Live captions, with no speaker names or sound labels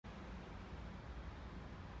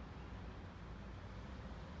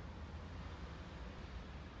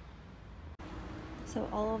So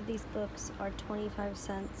all of these books are 25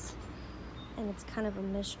 cents, and it's kind of a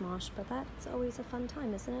mishmash, but that's always a fun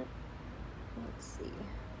time, isn't it? Let's see.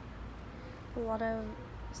 A lot of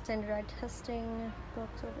standardized testing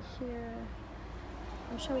books over here.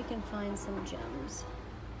 I'm sure we can find some gems.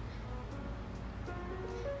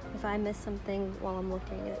 If I miss something while I'm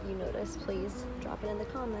looking that you notice, please drop it in the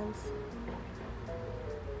comments.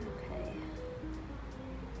 Okay.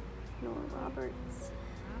 Nora Roberts.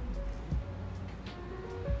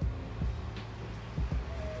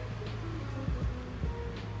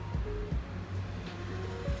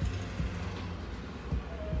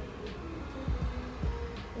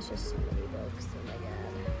 There's just so many books, oh my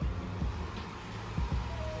god.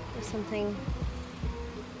 There's something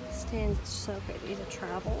stands so good. These are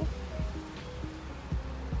travel.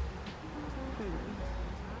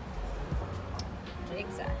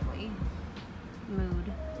 Exactly.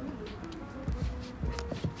 Mood.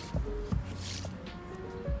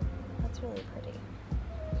 That's really pretty.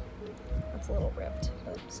 That's a little ripped,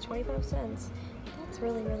 but it's 25 cents. That's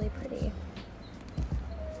really, really pretty.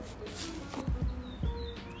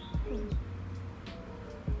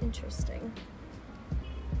 Interesting.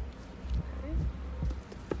 Okay.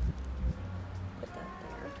 Put that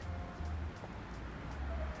there.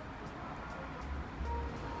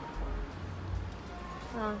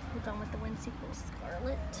 We're done with the Whimsical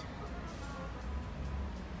Scarlet.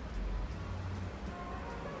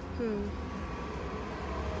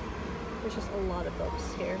 There's just a lot of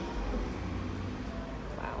books here.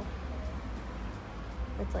 Wow.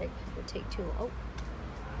 It's like, it would take too long. Oh.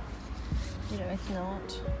 You know, it's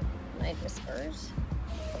not Night Whispers.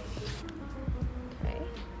 Okay.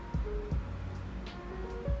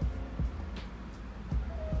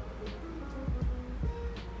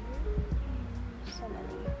 So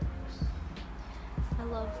many books. I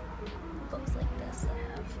love books like this that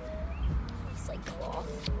have this like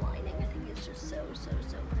cloth lining. I think it's just so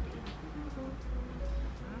pretty.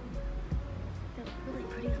 They look really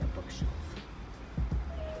pretty on a bookshelf.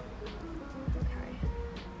 Okay.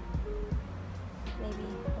 Maybe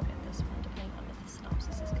I'll get this one depending on if the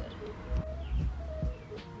synopsis is good.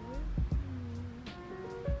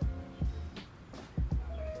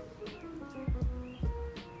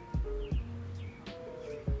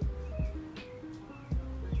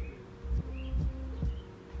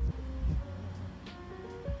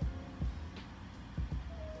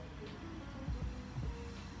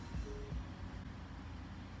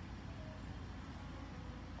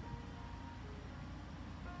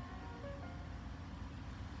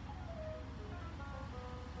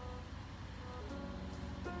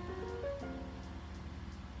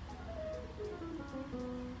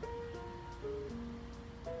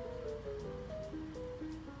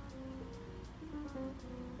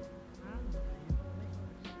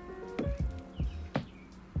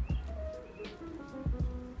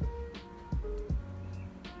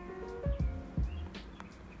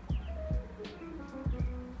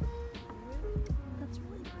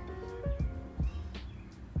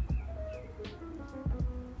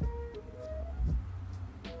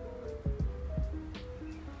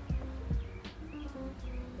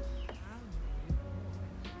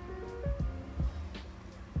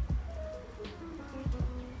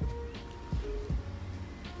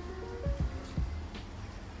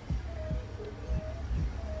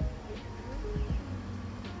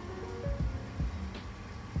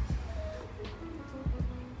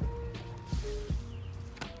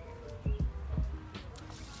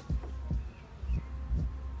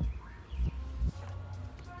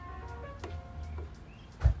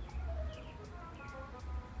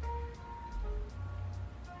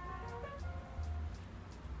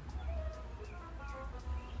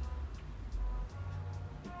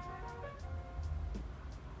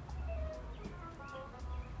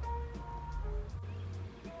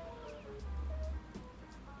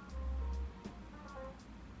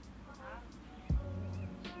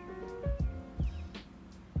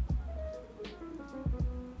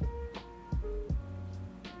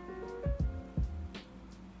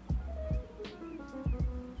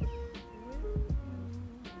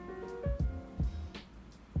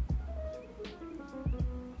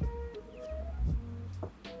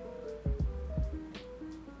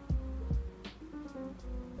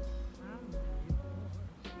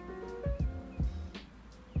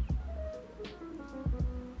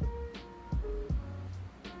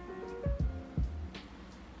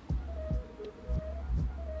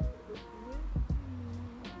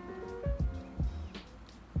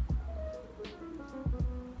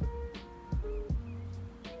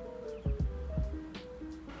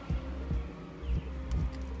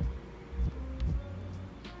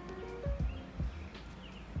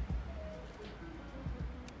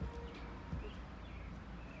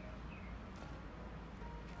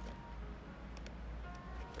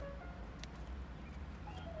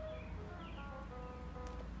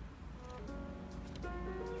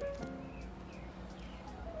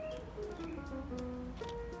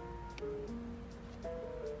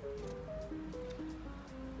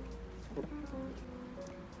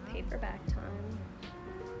 for back time.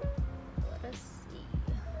 Let us see.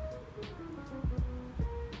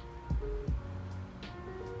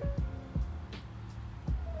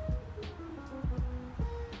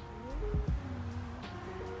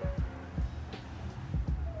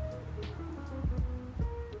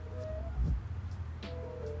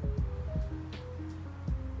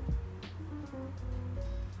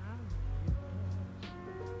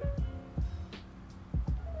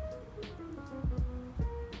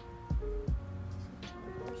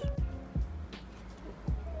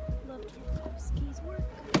 Skis work.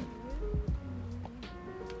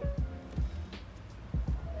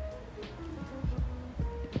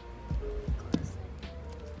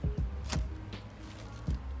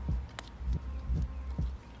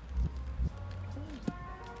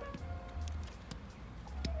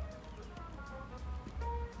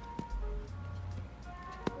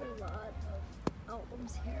 A lot of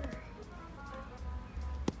albums here.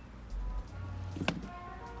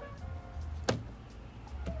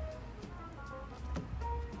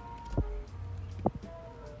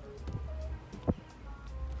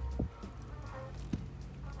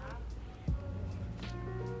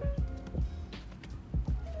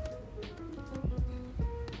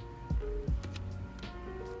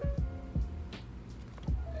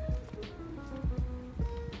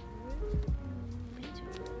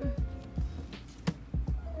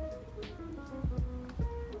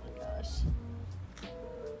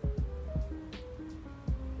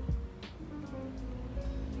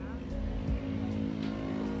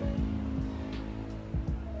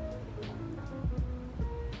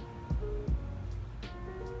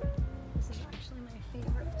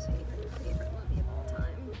 Favorite movie of all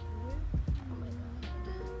time. Oh my god.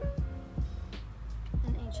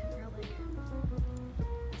 An ancient relic.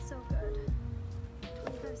 So good.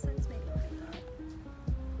 25 cents maybe like that.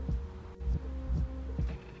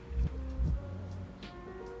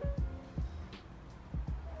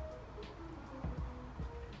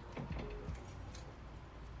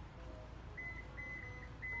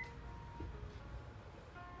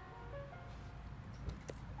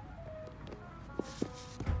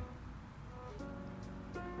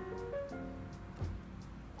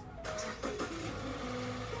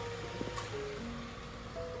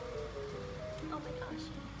 Oh my gosh.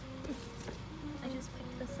 I just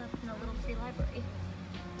picked this up in a little free library.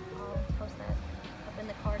 I'll post that up in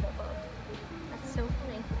the card above. That's so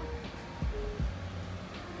funny.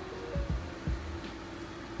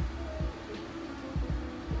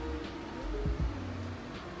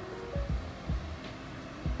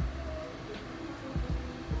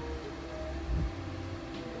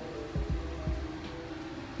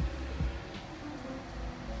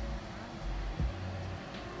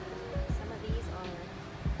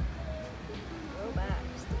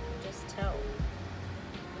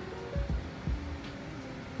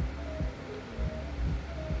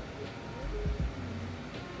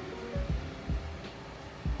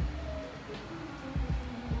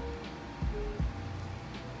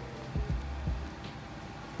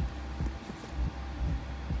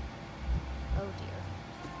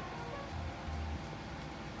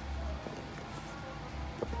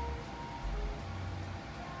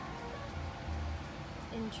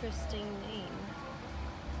 Interesting name.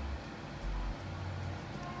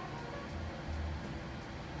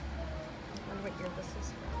 I wonder what year this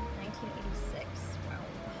is from. 1986. Wow.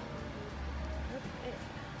 Okay.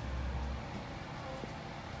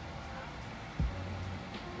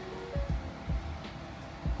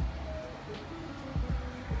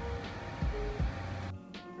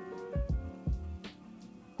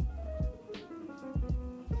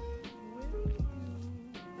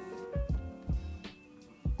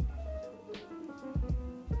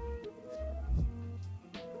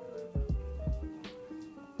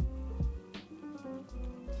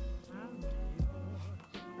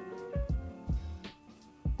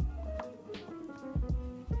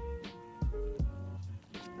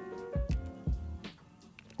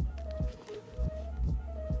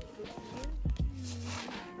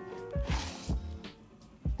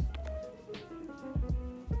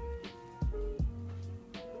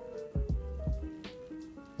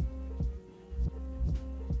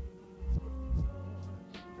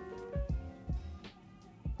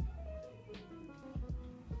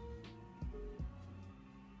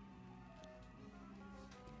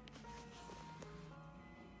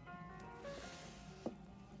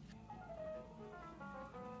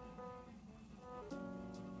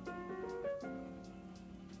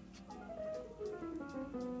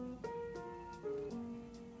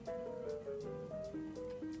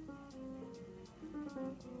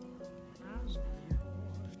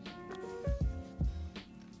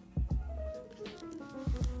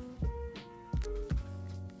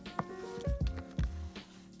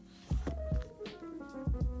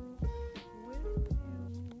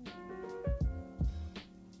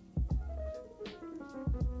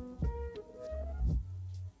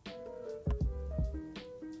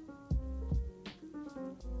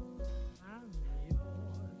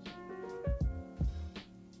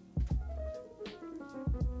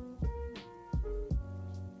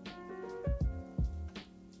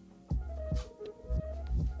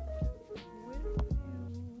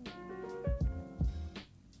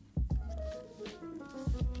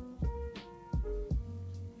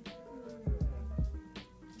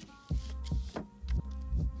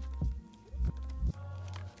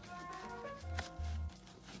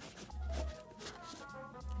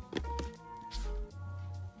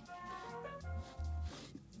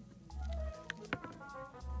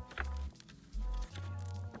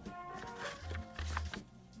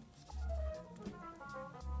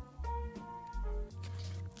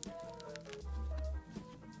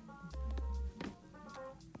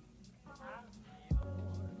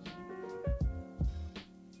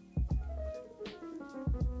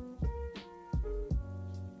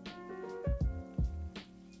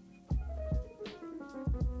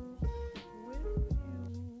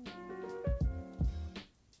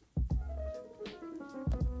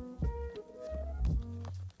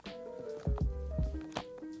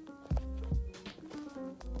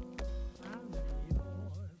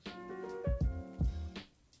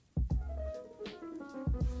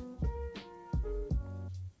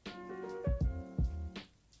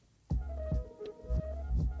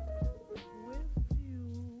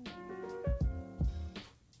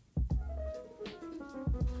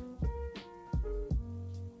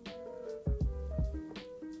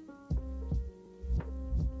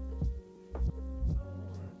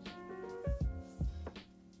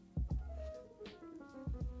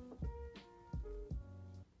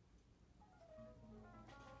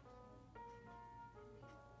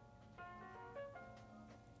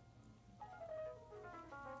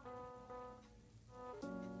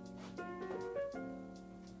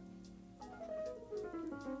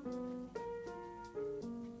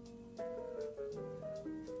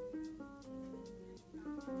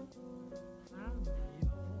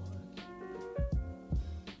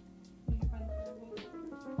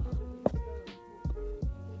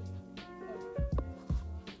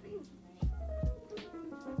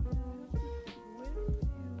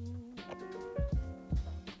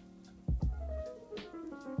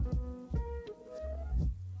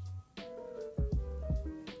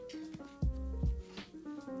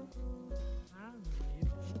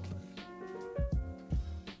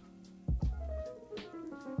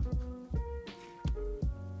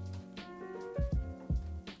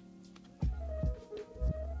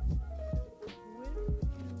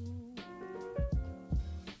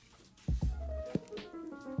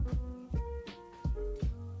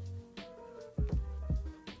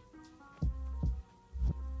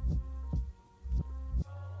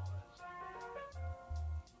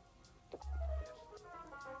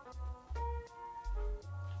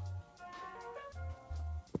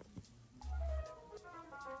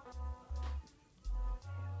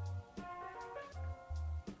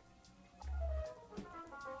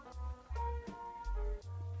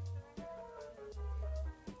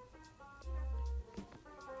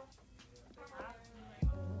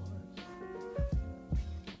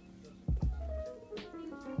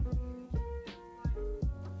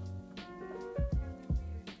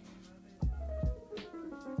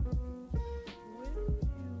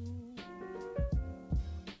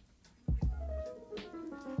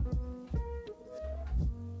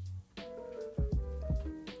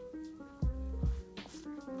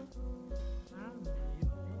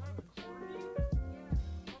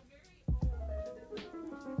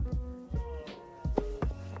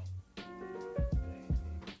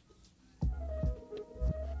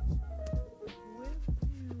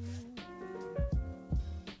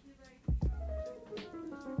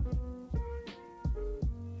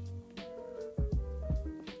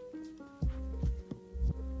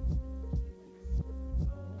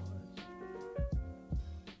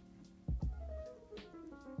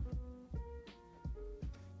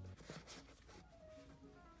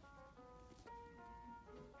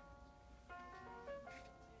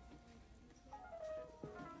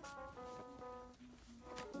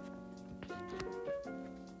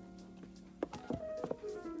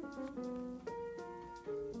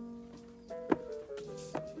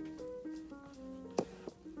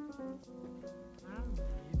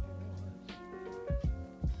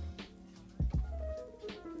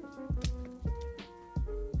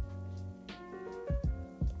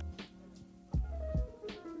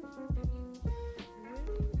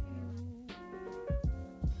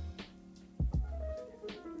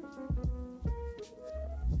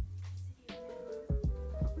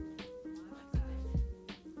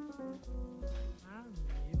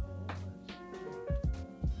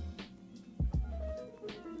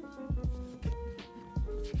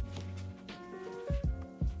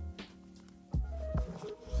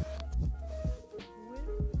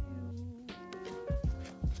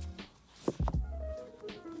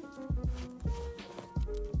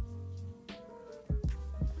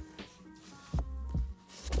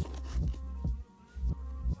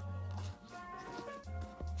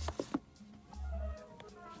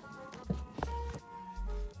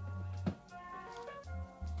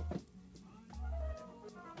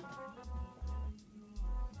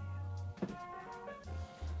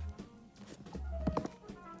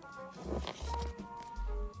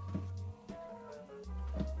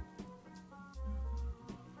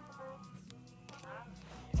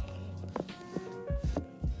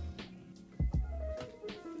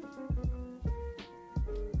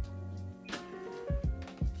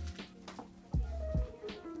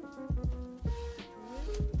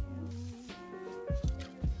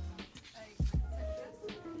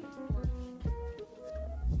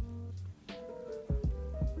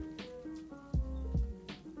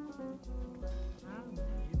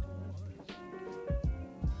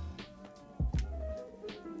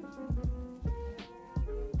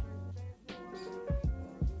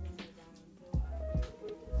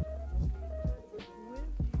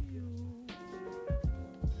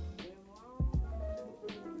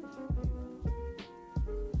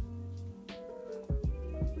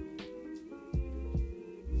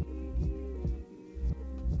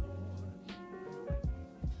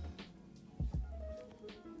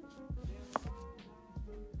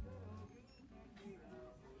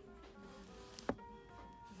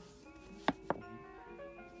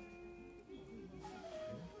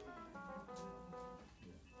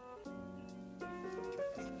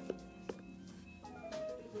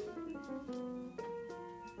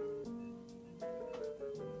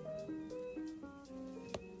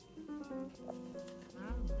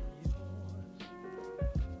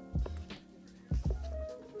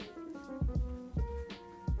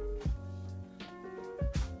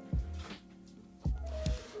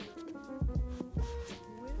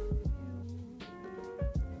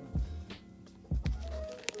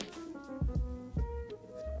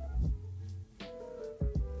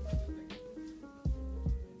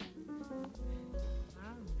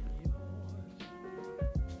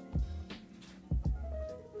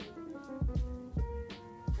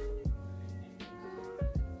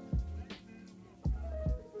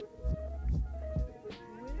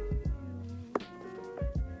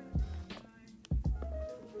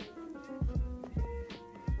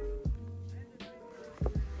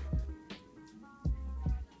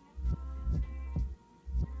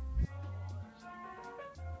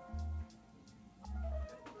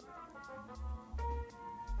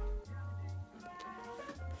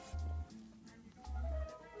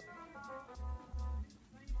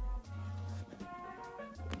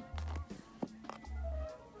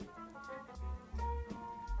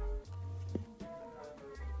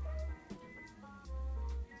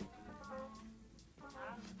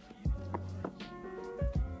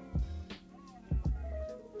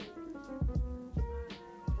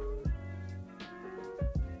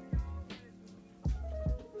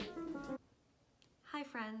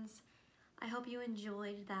 friends. I hope you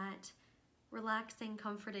enjoyed that relaxing,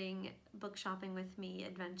 comforting book shopping with me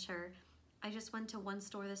adventure. I just went to one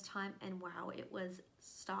store this time and wow, it was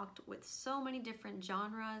stocked with so many different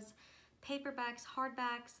genres, paperbacks,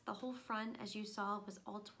 hardbacks. The whole front, as you saw, was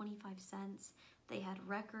all 25 cents. They had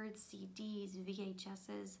records, CDs,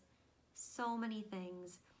 VHSs, so many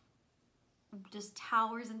things. Just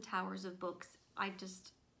towers and towers of books. I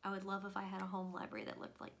would love if I had a home library that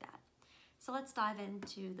looked like that. So let's dive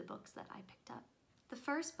into the books that I picked up. The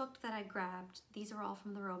first book that I grabbed, these are all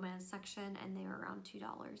from the romance section and they were around $2.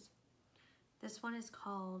 This one is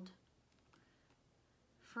called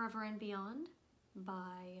Forever and Beyond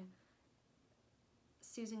by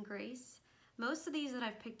Susan Grace. Most of these that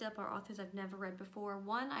I've picked up are authors I've never read before.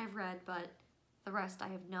 One I've read, but the rest I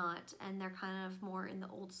have not, and they're kind of more in the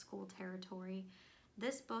old school territory.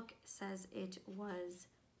 This book says it was,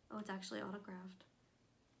 oh, it's actually autographed.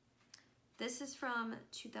 This is from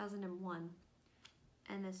 2001,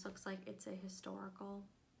 and this looks like it's a historical.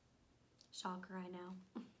 Shocker, I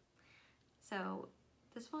know. So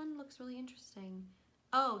this one looks really interesting.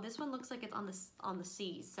 Oh, this one looks like it's on the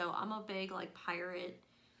seas. So I'm a big like pirate,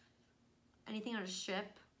 anything on a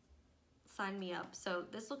ship, sign me up. So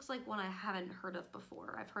this looks like one I haven't heard of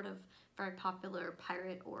before. I've heard of very popular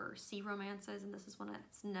pirate or sea romances, and this is one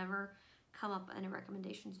that's never come up in a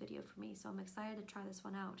recommendations video for me. So I'm excited to try this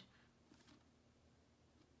one out.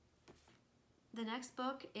 The next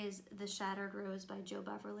book is The Shattered Rose by Jo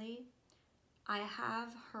Beverly. I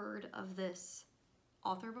have heard of this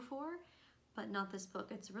author before, but not this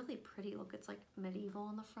book. It's really pretty. Look, it's like medieval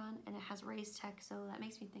on the front and it has raised text, so that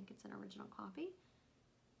makes me think it's an original copy.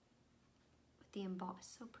 With the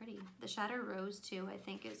emboss, so pretty. The Shattered Rose too, I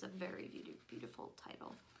think is a very beautiful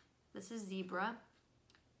title. This is Zebra.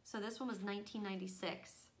 So this one was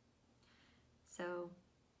 1996. So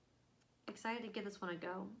excited to give this one a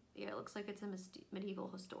go. Yeah, it looks like it's a medieval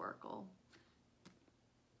historical.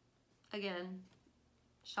 Again,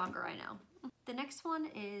 shocker, I know. The next one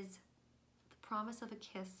is The Promise of a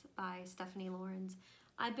Kiss by Stephanie Lawrence.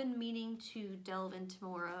 I've been meaning to delve into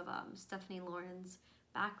more of Stephanie Lawrence's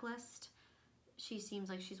backlist. She seems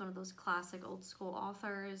like she's one of those classic old school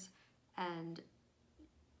authors, and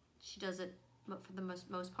she does it for the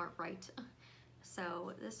most part right.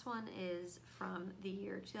 So this one is from the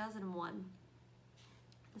year 2001.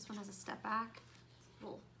 This one has a step back.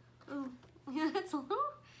 Ooh, yeah, it's a little,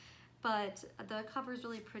 but the cover is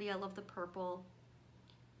really pretty. I love the purple,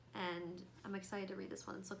 and I'm excited to read this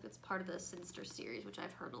one. It's part of the Sinister series, which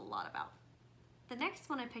I've heard a lot about. The next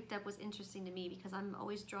one I picked up was interesting to me because I'm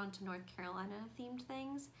always drawn to North Carolina themed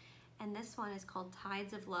things, and this one is called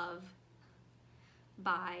Tides of Love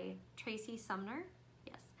by Tracy Sumner.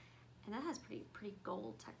 Yes, and that has pretty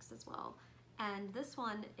gold text as well. And this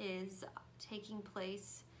one is taking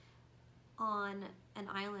place on an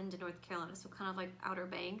island in North Carolina, so kind of like Outer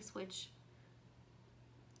Banks, which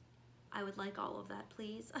I would like all of that,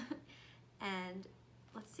 please. And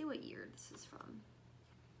let's see what year this is from.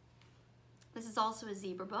 This is also a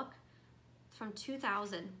zebra book from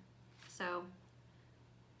 2000, so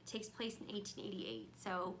it takes place in 1888,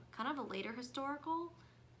 so kind of a later historical.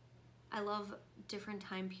 I love different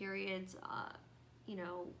time periods. You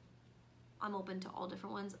know, I'm open to all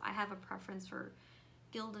different ones. I have a preference for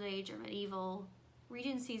Gilded Age or medieval.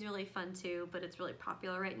 Regency is really fun too, but it's really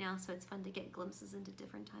popular right now, so it's fun to get glimpses into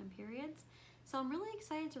different time periods. So I'm really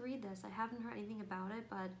excited to read this. I haven't heard anything about it,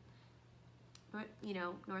 but you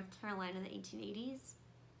know, North Carolina in the 1880s,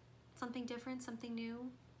 something different, something new.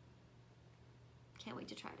 Can't wait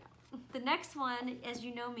to try it out. The next one, as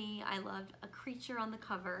you know me, I loved A Creature on the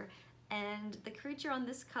Cover, and the creature on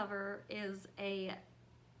this cover is a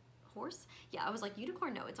horse. Yeah, I was like,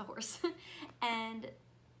 unicorn? No, it's a horse. And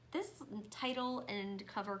this title and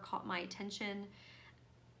cover caught my attention.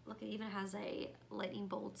 Look, it even has a lightning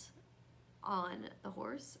bolt on the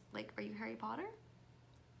horse. Like, are you Harry Potter?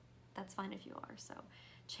 That's fine if you are. So,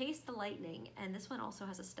 Chase the Lightning, and this one also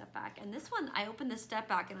has a step back. And this one, I opened this step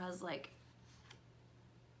back and I was like,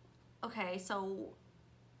 okay, so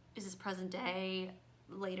is this present day,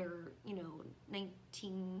 later, you know,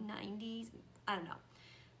 1990s? I don't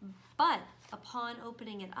know. But upon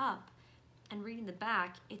opening it up and reading the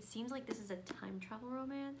back, it seems like this is a time travel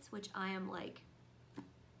romance, which I am like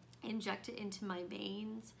injected into my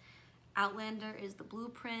veins. Outlander is the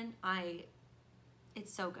blueprint.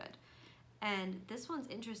 It's so good. And this one's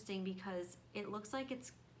interesting because it looks like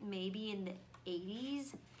it's maybe in the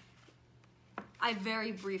 80s. I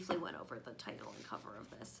very briefly went over the title and cover of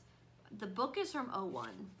this. The book is from 01.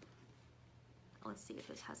 Let's see if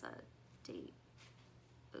this has a date.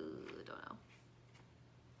 Don't know.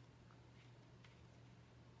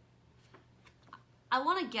 I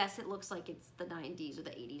want to guess it looks like it's the 90s or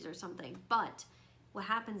the 80s or something, but what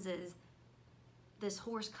happens is this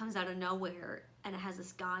horse comes out of nowhere and it has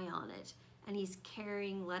this guy on it, and he's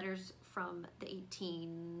carrying letters from the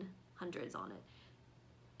 1800s on it,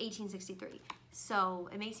 1863. So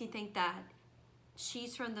it makes me think that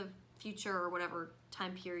she's from the future or whatever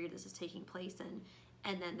time period this is taking place in,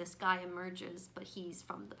 and then this guy emerges, but he's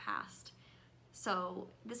from the past. So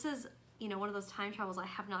this is, you know, one of those time travels I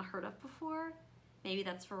have not heard of before. Maybe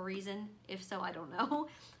that's for a reason. If so, I don't know.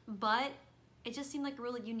 But it just seemed like a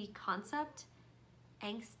really unique concept,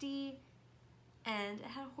 angsty, and it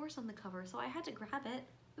had a horse on the cover, so I had to grab it.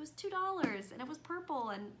 It was $2 and it was purple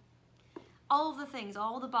and all of the things,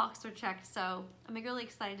 all the boxes are checked. So I'm really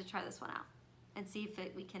excited to try this one out and see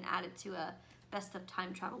if we can add it to a best of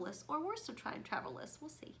time travel list or worst of time travel list. We'll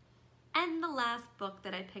see. And the last book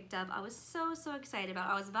that I picked up, I was so excited about.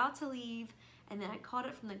 I was about to leave, and then I caught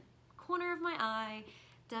it from the corner of my eye,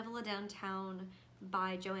 Devil of Downtown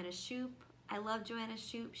by Joanna Shupe. I love Joanna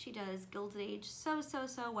Shupe. She does Gilded Age so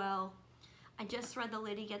well. I just read The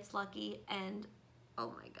Lady Gets Lucky, and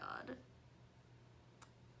oh my god.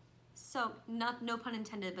 So, no pun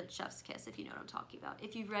intended, but chef's kiss, if you know what I'm talking about.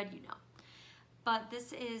 If you've read, you know. But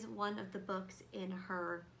this is one of the books in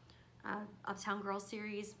her Uptown Girl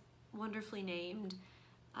series, wonderfully named.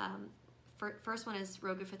 First one is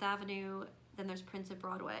Rogue of Fifth Avenue, then there's Prince of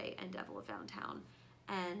Broadway and Devil of Downtown.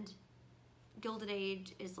 And Gilded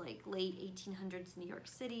Age is like late 1800s New York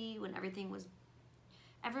City, when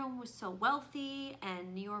everyone was so wealthy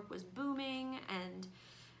and New York was booming, and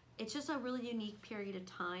it's just a really unique period of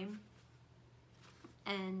time.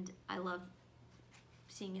 And I love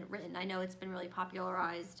seeing it written. I know it's been really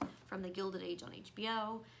popularized from the Gilded Age on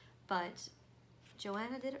HBO, but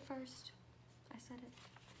Joanna did it first. I said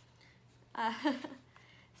it.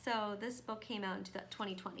 So this book came out in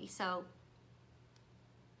 2020, so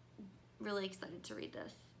really excited to read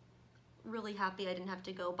this. Really happy I didn't have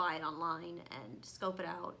to go buy it online and scope it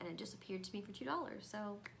out, and it just appeared to me for $2,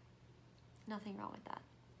 so nothing wrong with that.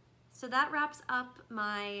 So that wraps up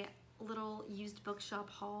my little used bookshop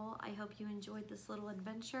haul. I hope you enjoyed this little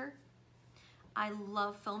adventure. I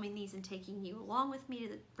love filming these and taking you along with me to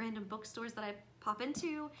the random bookstores that I pop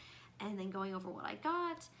into and then going over what I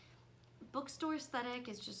got. Bookstore aesthetic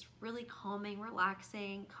is just really calming,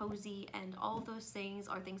 relaxing, cozy, and all of those things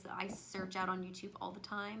are things that I search out on YouTube all the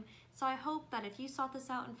time. So I hope that if you sought this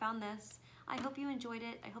out and found this, I hope you enjoyed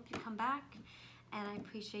it. I hope you come back, and I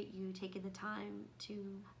appreciate you taking the time to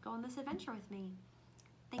go on this adventure with me.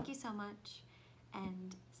 Thank you so much,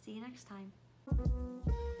 and see you next time.